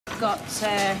got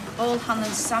all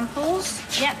Hannah's samples.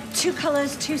 Yep, 2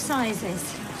 colours, 2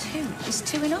 sizes. 2? Is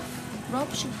 2 enough?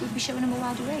 Rob, should we be showing them a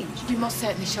wider range? You most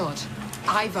certainly should.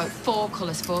 I vote 4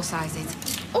 colours, 4 sizes.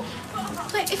 Oh,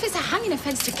 but if it's a hanging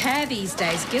offence to care these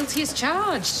days, guilty as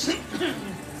charged.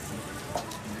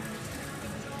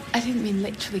 I didn't mean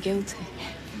literally guilty.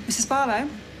 Mrs. Barlow?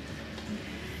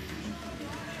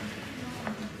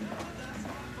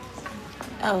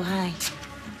 Oh, hi.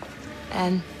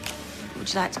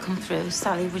 Would you like to come through?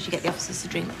 Sally, would you get the officers a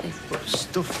drink, please? Well,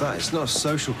 stuff that. It's not a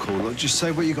social call. Look, just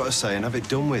say what you got to say and have it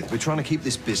done with. We're trying to keep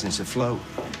this business afloat.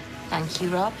 Thank you,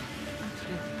 Rob.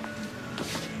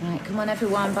 Right, come on,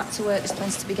 everyone. Back to work. There's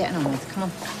plenty to be getting on with. Come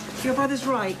on. Your brother's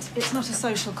right. It's not a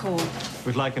social call.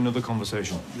 We'd like another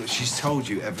conversation. Look, she's told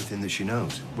you everything that she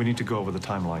knows. We need to go over the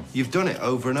timeline. You've done it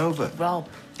over and over. Rob.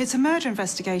 It's a murder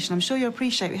investigation. I'm sure you'll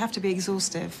appreciate we have to be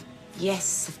exhaustive.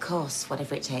 Yes, of course,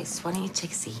 whatever it takes. Why don't you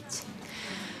take a seat?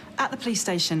 At the police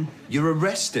station. You're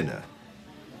arresting her?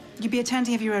 You'll be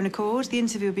attending of your own accord. The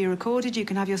interview will be recorded. You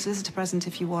can have your solicitor present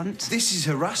if you want. This is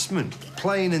harassment,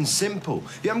 plain and simple.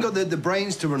 You haven't got the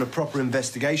brains to run a proper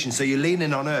investigation, so you're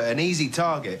leaning on her, an easy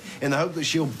target, in the hope that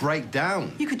she'll break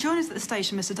down. You could join us at the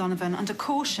station, Mr. Donovan, under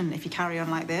caution if you carry on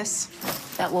like this.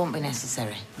 That won't be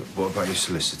necessary. What about your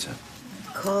solicitor?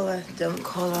 Call her. Don't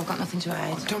call her. I've got nothing to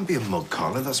hide. Oh, don't be a mug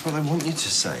collar. That's what I want you to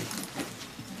say.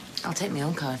 I'll take my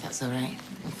own car if that's all right.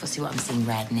 I'll fussy what I'm seeing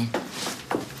riding in.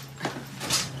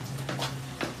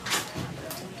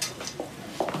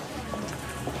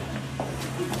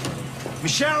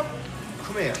 Michelle,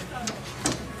 come here.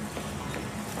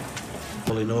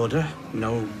 All in order.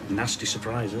 No nasty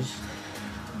surprises.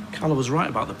 Carla was right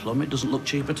about the plum. It doesn't look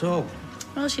cheap at all.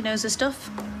 Well, she knows her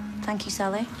stuff. Thank you,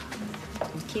 Sally.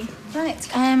 Thank you.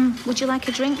 Right, would you like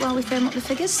a drink while we firm up the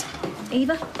figures?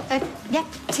 Eva? Yeah,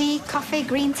 tea, coffee,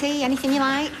 green tea, anything you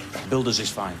like. Builders is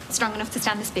fine. Strong enough to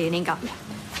stand the spooning, got you.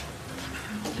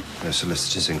 Her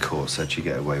solicitor's in court said she'd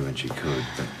get away when she could,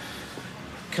 but...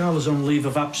 Carla's on leave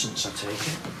of absence, I take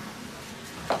it.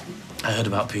 I heard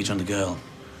about Peter and the girl.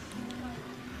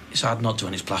 It's hard not to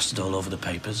when it's plastered all over the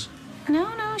papers. No,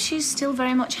 she's still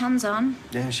very much hands-on.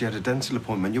 Yeah, she had a dental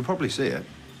appointment. You'll probably see her.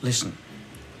 Listen,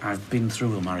 I've been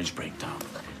through a marriage breakdown.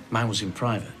 Mine was in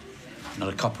private, not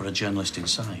a cop or a journalist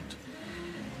inside.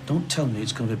 Don't tell me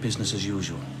it's going to be business as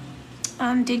usual.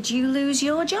 Did you lose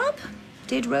your job?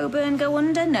 Did Roburn go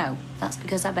under? No. That's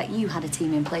because I bet you had a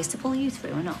team in place to pull you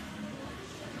through, or not?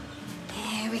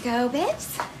 Here we go,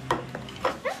 babes.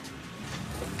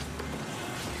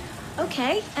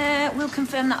 OK, we'll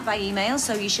confirm that by email,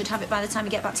 so you should have it by the time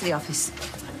you get back to the office.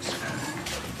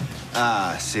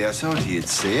 Ah, see, I told you you'd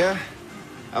see her.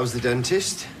 How was the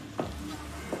dentist?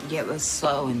 Yeah, it was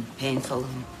slow and painful.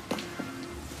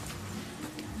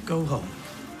 Go home.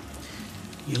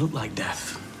 You look like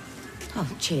death. Oh,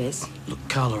 cheers. Look,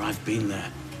 Carla, I've been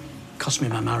there. Cost me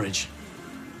my marriage.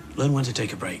 Learn when to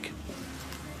take a break.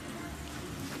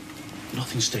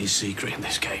 Nothing stays secret in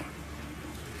this game.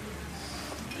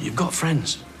 But you've got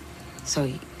friends. So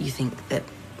you think that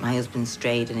my husband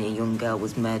strayed and a young girl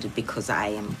was murdered because I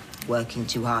am working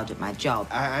too hard at my job?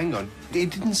 Hang on. He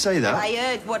didn't say that. I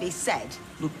heard what he said.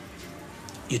 Look,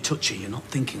 you're touchy, you're not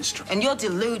thinking straight. And you're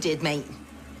deluded, mate.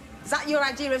 Is that your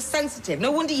idea of sensitive?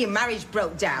 No wonder your marriage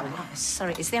broke down. Oh,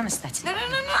 sorry, it's the anaesthetic. No.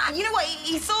 You know what?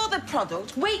 He saw the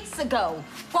product weeks ago,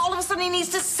 but all of a sudden he needs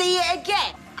to see it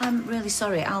again. I'm really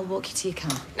sorry. I'll walk you to your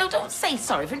car. No, don't say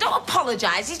sorry for him. Don't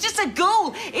apologise. He's just a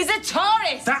ghoul. He's a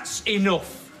tourist. That's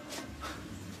enough.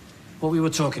 What we were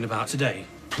talking about today,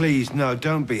 Please, no,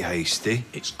 don't be hasty.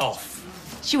 it's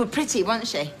off. She was pretty, wasn't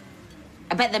she?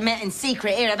 I bet they met in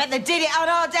secret here. I bet they did it on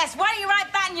our desk. Why don't you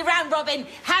write back in your round robin,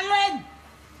 Hanlon?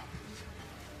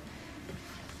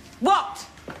 What?